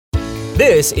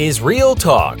This is Real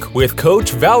Talk with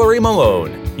Coach Valerie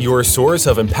Malone, your source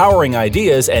of empowering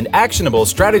ideas and actionable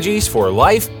strategies for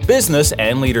life, business,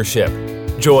 and leadership.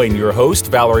 Join your host,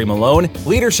 Valerie Malone,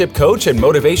 leadership coach and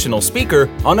motivational speaker,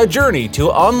 on a journey to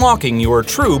unlocking your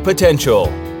true potential.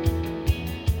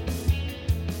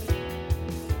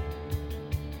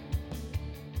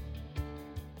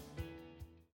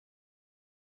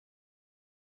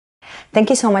 Thank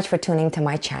you so much for tuning to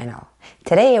my channel.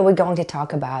 Today we're going to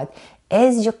talk about,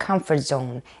 is your comfort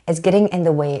zone is getting in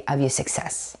the way of your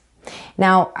success?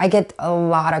 Now, I get a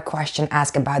lot of questions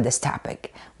asked about this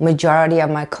topic. Majority of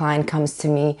my client comes to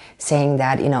me saying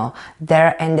that,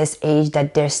 they're in this age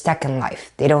that they're stuck in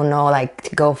life. They don't know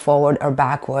to go forward or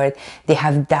backward. They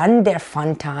have done their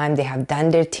fun time. They have done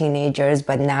their teenagers,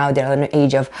 but now they're in the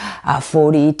age of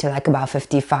 40 to about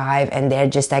 55, and they're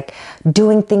just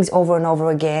doing things over and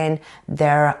over again.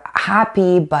 They're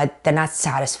happy, but they're not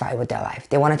satisfied with their life.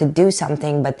 They wanted to do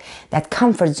something, but that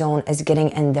comfort zone is getting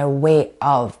in their way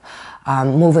of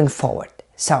moving forward.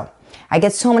 So I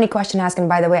get so many questions asked, and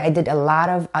by the way, I did a lot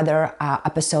of other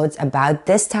episodes about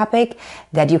this topic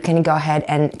that you can go ahead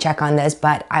and check on this,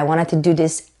 but I wanted to do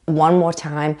this one more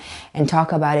time and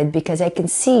talk about it because I can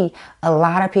see a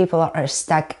lot of people are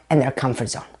stuck in their comfort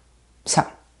zone. So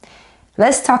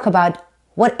let's talk about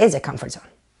what is a comfort zone.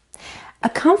 A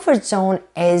comfort zone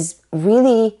is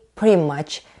really pretty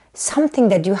much something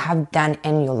that you have done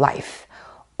in your life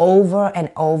over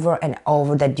and over and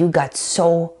over that you got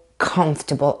so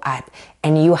comfortable at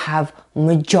and you have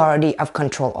majority of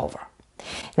control over.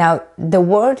 Now, the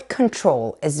word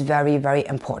control is very, very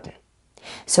important.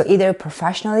 So either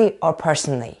professionally or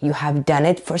personally, you have done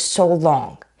it for so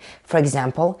long. For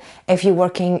example, if you're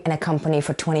working in a company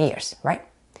for 20 years, right?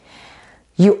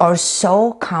 You are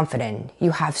so confident,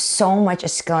 you have so much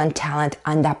skill and talent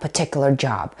on that particular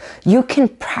job. You can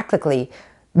practically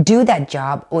do that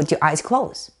job with your eyes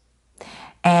closed.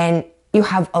 And you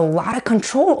have a lot of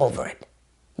control over it.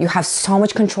 You have so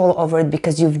much control over it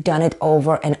because you've done it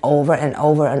over and over and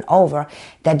over and over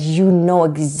that you know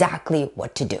exactly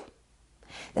what to do.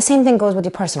 The same thing goes with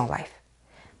your personal life.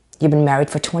 You've been married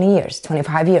for 20 years,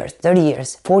 25 years, 30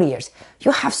 years, 40 years.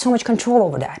 You have so much control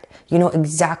over that. You know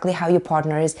exactly how your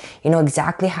partner is. You know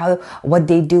exactly what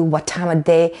they do, what time of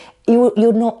day. You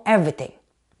know everything.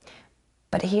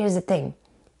 But here's the thing.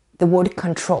 The word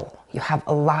control. You have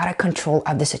a lot of control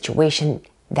of the situation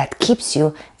that keeps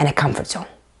you in a comfort zone.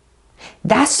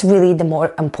 That's really the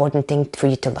more important thing for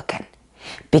you to look at.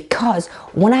 Because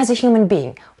as a human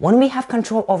being, when we have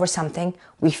control over something,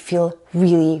 we feel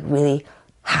really, really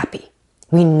happy.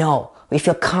 We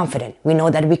feel confident. We know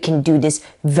that we can do this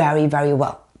very, very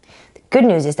well. The good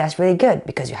news is that's really good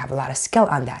because you have a lot of skill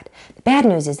on that. The bad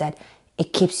news is that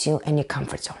it keeps you in your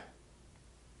comfort zone.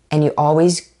 And you're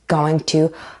always going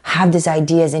to have these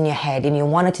ideas in your head and you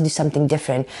wanted to do something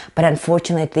different, but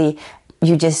unfortunately,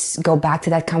 you just go back to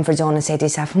that comfort zone and say to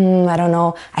yourself, I don't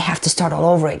know, I have to start all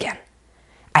over again.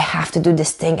 I have to do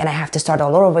this thing and I have to start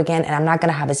all over again, and I'm not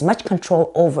going to have as much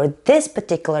control over this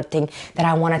particular thing that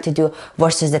I wanted to do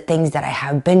versus the things that I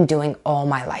have been doing all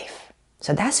my life.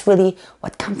 So that's really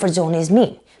what comfort zone is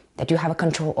mean, that you have a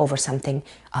control over something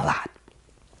a lot.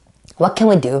 What can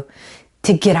we do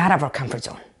to get out of our comfort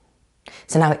zone?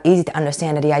 So now it's easy to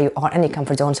understand that, you are in your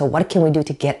comfort zone. So what can we do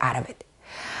to get out of it?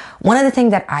 One of the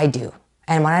things that I do,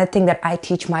 and one of the things that I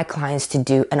teach my clients to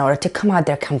do in order to come out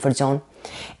their comfort zone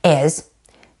is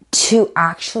to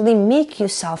actually make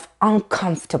yourself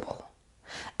uncomfortable.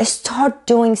 Start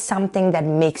doing something that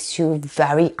makes you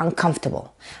very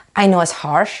uncomfortable. I know it's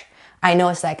harsh. I know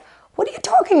it's what are you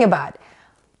talking about?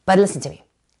 But listen to me.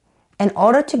 In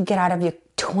order to get out of your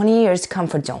 20 years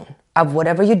comfort zone of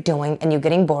whatever you're doing and you're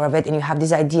getting bored of it and you have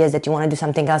these ideas that you want to do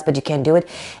something else but you can't do it,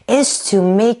 is to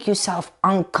make yourself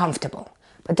uncomfortable.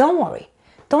 But don't worry.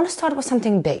 Don't start with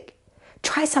something big.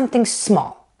 Try something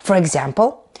small. For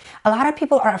example, a lot of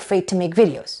people are afraid to make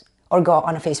videos or go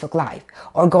on a Facebook Live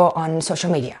or go on social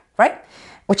media, right?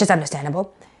 Which is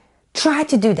understandable. Try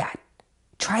to do that.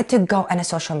 Try to go on a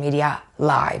social media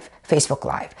live, Facebook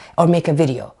Live, or make a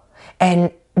video.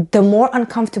 And the more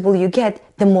uncomfortable you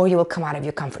get, the more you will come out of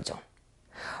your comfort zone.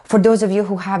 For those of you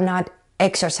who have not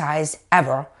exercised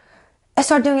ever,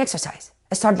 start doing exercise.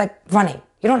 Start running.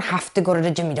 You don't have to go to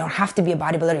the gym. You don't have to be a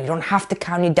bodybuilder. You don't have to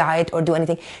count your diet or do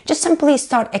anything. Just simply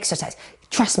start exercise.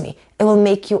 Trust me, it will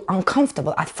make you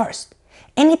uncomfortable at first.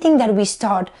 Anything that we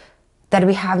start that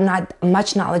we have not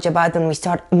much knowledge about when we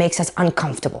start makes us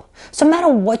uncomfortable. So no matter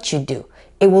what you do,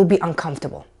 it will be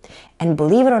uncomfortable. And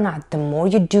believe it or not, the more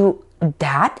you do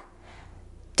that,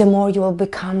 the more you will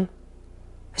become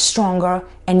stronger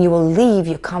and you will leave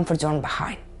your comfort zone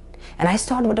behind. And I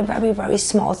start with the very, very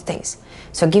small things.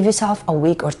 So give yourself a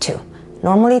week or two.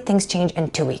 Normally things change in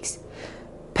 2 weeks.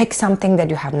 Pick something that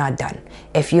you have not done.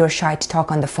 If you're shy to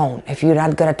talk on the phone, if you're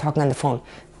not good at talking on the phone,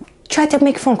 try to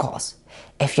make phone calls.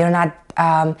 If you're not,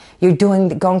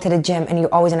 going to the gym and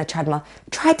you're always on a treadmill,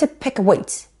 try to pick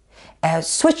weights.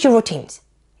 Switch your routines.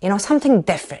 Something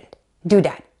different. Do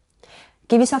that.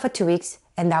 Give yourself a 2 weeks,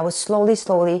 and that will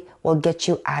slowly will get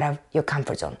you out of your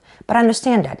comfort zone. But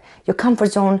understand that your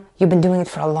comfort zone, you've been doing it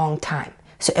for a long time.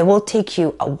 So it will take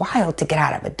you a while to get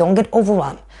out of it. Don't get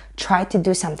overwhelmed. Try to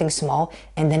do something small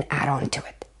and then add on to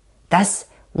it. That's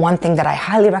one thing that I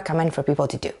highly recommend for people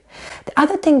to do. The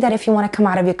other thing that if you want to come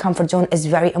out of your comfort zone is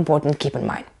very important to keep in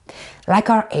mind. Like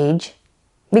our age,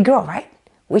 we grow, right?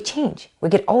 We change. We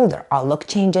get older. Our look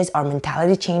changes, our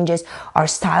mentality changes, our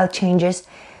style changes.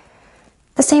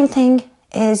 The same thing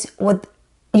is with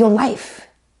your life.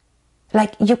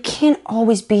 Like, you can't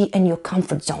always be in your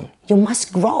comfort zone. You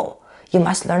must grow. You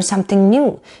must learn something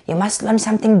new. You must learn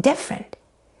something different.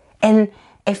 And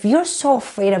if you're so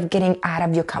afraid of getting out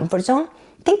of your comfort zone,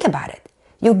 think about it.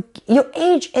 Your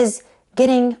age is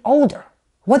getting older,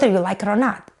 whether you like it or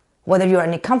not. Whether you're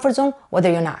in a comfort zone, whether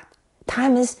you're not.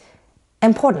 Time is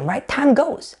important, right? Time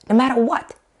goes, no matter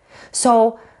what.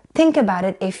 So think about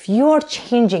it. If you're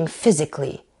changing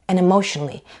physically and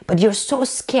emotionally, but you're so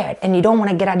scared and you don't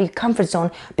want to get out of your comfort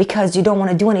zone because you don't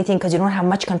want to do anything because you don't have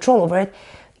much control over it,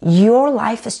 your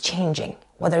life is changing,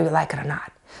 whether you like it or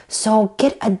not. So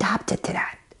get adapted to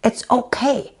that. It's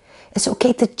okay. It's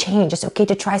okay to change. It's okay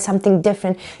to try something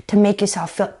different to make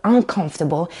yourself feel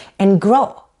uncomfortable and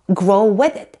grow. Grow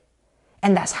with it.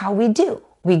 And that's how we do.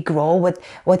 We grow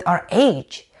with our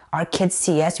age. Our kids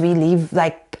see us. We leave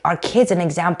like our kids an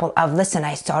example of, listen,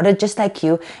 I started just like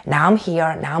you. Now I'm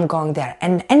here. Now I'm going there.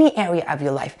 In any area of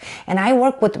your life. And I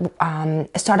work with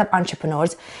startup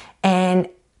entrepreneurs, and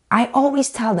I always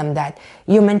tell them that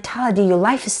your mentality, your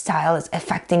lifestyle is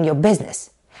affecting your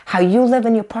business. How you live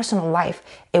in your personal life,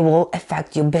 it will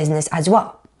affect your business as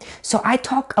well. So I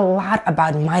talk a lot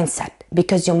about mindset,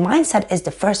 because your mindset is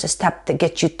the first step to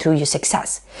get you through your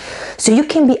success. So you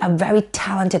can be a very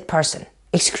talented person,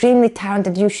 extremely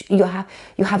talented. You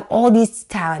have all these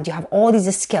talent, you have all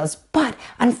these skills, but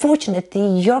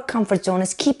unfortunately your comfort zone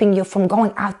is keeping you from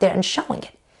going out there and showing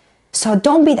it. So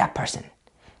don't be that person.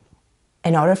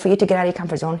 In order for you to get out of your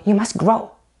comfort zone, you must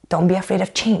grow. Don't be afraid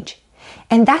of change.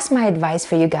 And that's my advice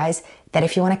for you guys, that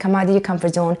if you want to come out of your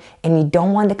comfort zone and you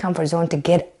don't want the comfort zone to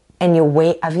get in your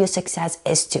way of your success,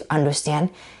 is to understand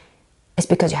it's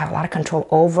because you have a lot of control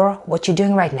over what you're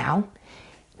doing right now.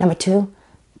 Number two,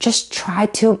 just try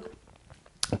to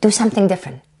do something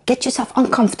different. Get yourself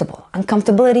uncomfortable.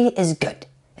 Uncomfortability is good.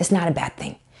 It's not a bad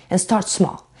thing. And start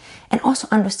small. And also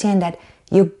understand that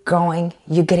you're growing,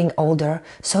 you're getting older,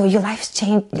 so your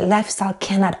lifestyle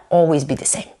cannot always be the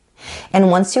same.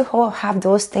 And once you have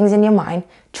those things in your mind,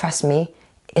 trust me,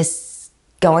 it's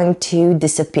going to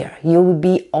disappear. You will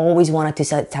be always wanting to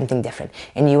say something different,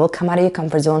 and you will come out of your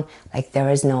comfort zone like there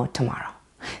is no tomorrow.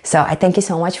 So I thank you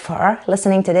so much for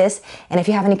listening to this. And if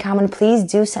you have any comment, please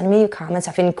do send me your comments.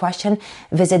 If you have any question,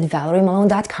 visit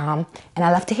ValerieMalone.com, and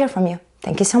I'd love to hear from you.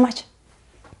 Thank you so much.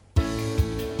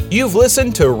 You've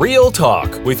listened to Real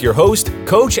Talk with your host,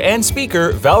 coach and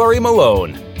speaker, Valerie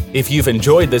Malone. If you've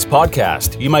enjoyed this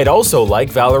podcast, you might also like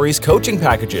Valerie's coaching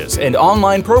packages and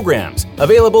online programs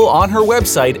available on her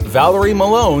website,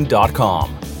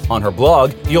 ValerieMalone.com. On her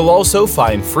blog, you'll also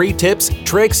find free tips,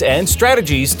 tricks, and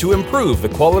strategies to improve the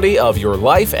quality of your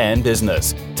life and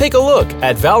business. Take a look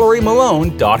at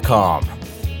ValerieMalone.com.